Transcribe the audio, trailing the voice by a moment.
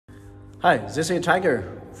Hi, this is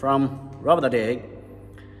Tiger from RobotDigg.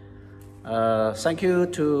 Thank you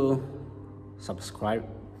to subscribe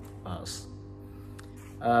us.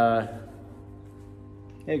 Here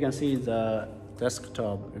you can see the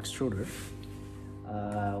desktop extruder.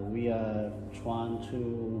 We are trying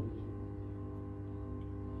to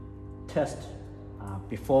test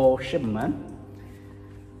before shipment.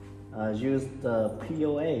 Use the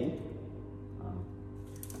POA.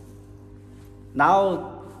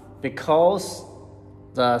 Now, because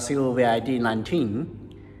the COVID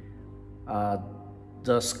 19,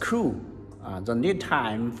 the screw, the lead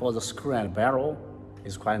time for the screw and barrel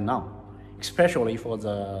is quite long, especially for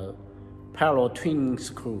the parallel twin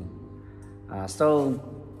screw. So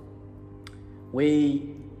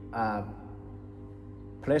we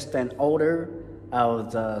placed an order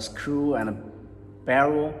of the screw and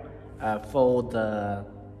barrel for the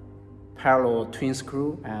parallel twin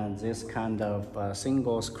screw and this kind of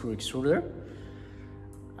single screw extruder.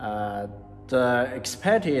 The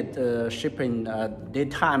expected shipping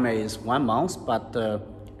lead time is 1 month, but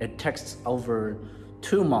it takes over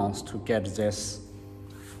 2 months to get this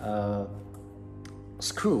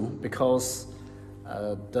screw because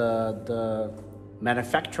the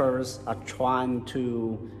manufacturers are trying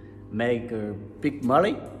to make big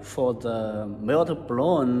money for the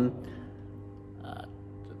meltblown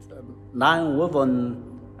nonwoven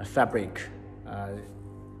fabric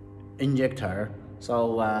injector.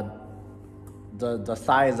 So the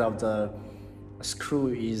size of the screw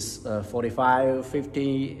is 45,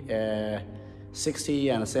 50, 60,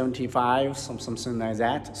 and 75, something like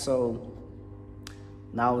that. So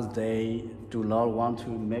now they do not want to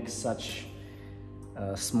make such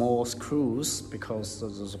small screws because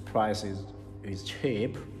the price is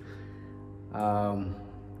cheap.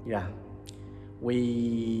 Yeah.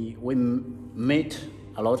 We meet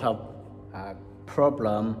a lot of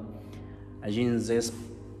problem in this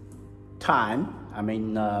time. I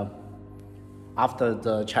mean, after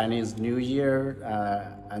the Chinese New Year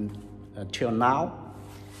and until now.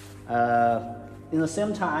 In the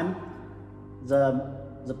same time,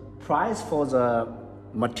 the price for the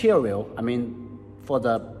material, I mean, for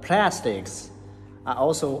the plastics, are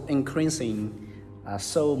also increasing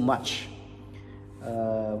so much.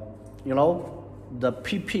 You know, the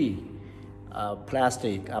PP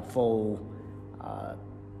plastic for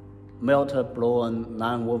meltblown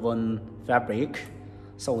non-woven fabric,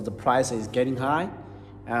 so the price is getting high,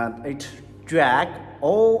 and it drag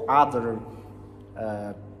all other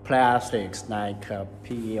plastics like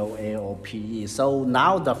POA or PE. So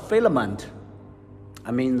now the filament,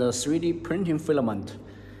 I mean the 3D printing filament,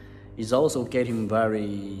 is also getting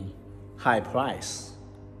very high price.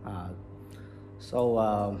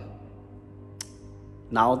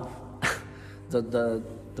 Now the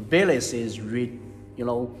business is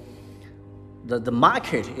the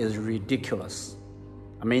market is ridiculous.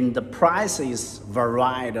 I mean the prices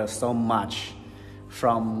varied so much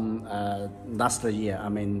from last year. I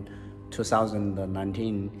mean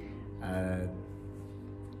 2019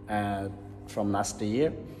 from last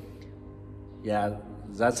year. Yeah,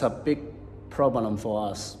 that's a big problem for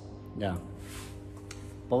us. Yeah,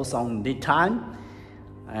 both on lead time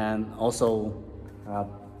and also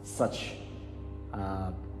such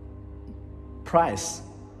prices.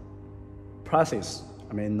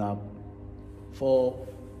 I mean, for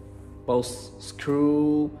both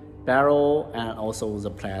screw, barrel, and also the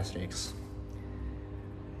plastics.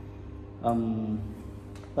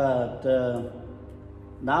 But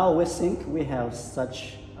now we think we have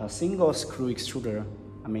such a single screw extruder.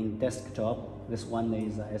 I mean, desktop. This one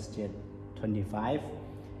is SJ25.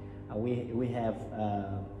 We have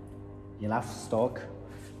enough stock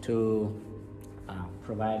to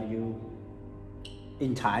provide you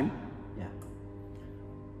in time. Yeah.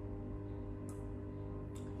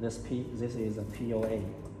 This is a POA.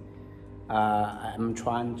 I'm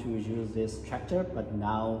trying to use this tractor, but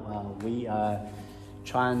now we are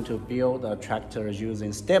trying to build a tractor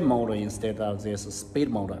using step motor instead of this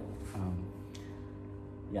speed motor.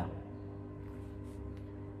 Yeah.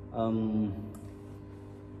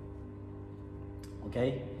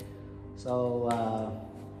 Okay. So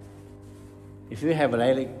if you have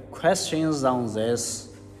any questions on this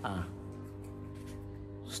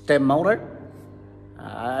step motor,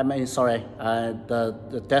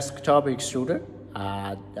 the desktop extruder,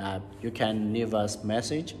 you can leave us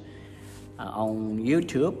message on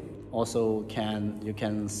YouTube. Also, you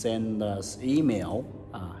can send us email.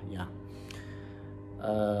 Yeah.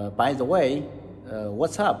 By the way,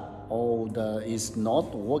 Wechat is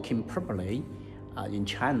not working properly in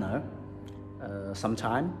China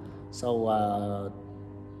sometime. So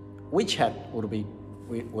Wechat would be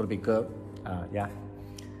would be good. Yeah.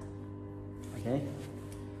 Okay.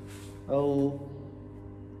 Oh,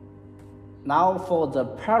 now for the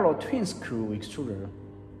parallel twin screw extruder,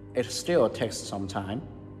 it still takes some time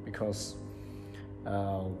because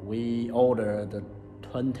we ordered the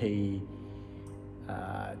 20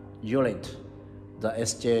 unit, the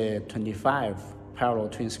SJ25 parallel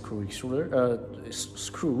twin screw extruder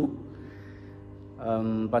screw,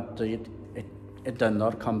 but it did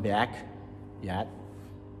not come back yet,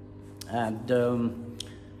 and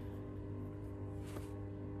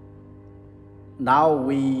now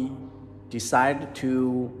we decided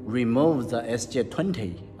to remove the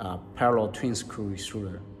SJ20 parallel twin screw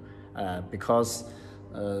extruder because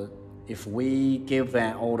if we give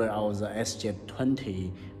an order of the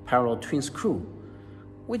SJ20 parallel twin screw,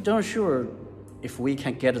 we don't sure if we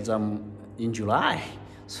can get them in July.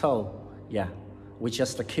 So yeah, we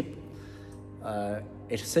just keep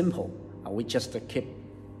it simple. We just keep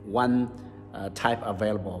one type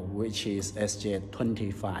available, which is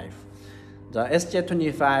SJ25. The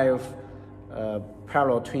SJ25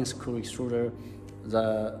 parallel twin screw extruder,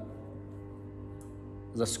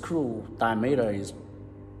 the screw diameter is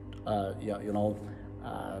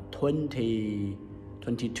 22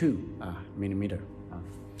 millimeter.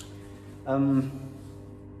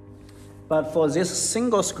 But for this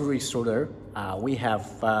single screw extruder, we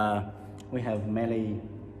have many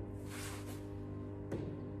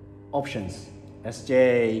options.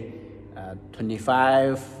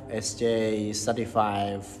 SJ25,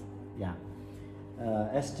 SJ35, yeah.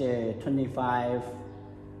 SJ25,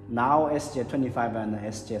 now SJ25 and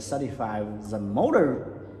SJ35, the motor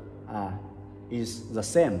is the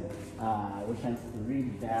same. We can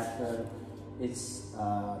read that it's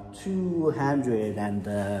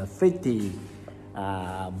 250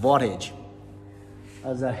 voltage.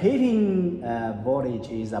 The heating voltage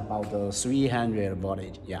is about 300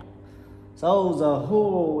 voltage, yeah. So the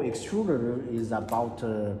whole extruder is about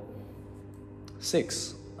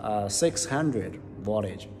 600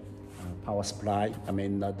 voltage power supply. I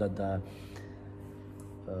mean the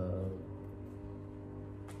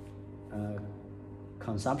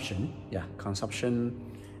consumption, yeah, consumption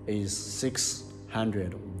is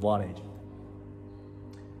 600 voltage.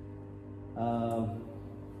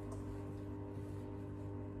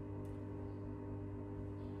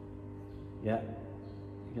 Yeah,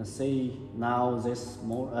 you can see now this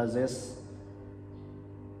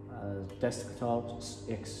desktop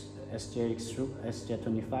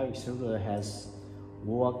SJ25 extruder has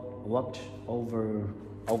worked over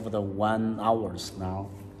the 1 hour now.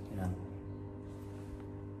 Yeah.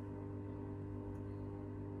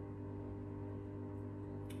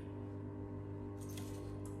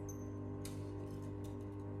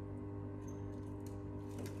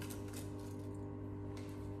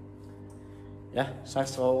 Yeah,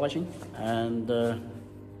 thanks for watching, and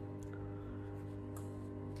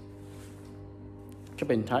keep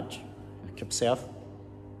in touch, keep safe.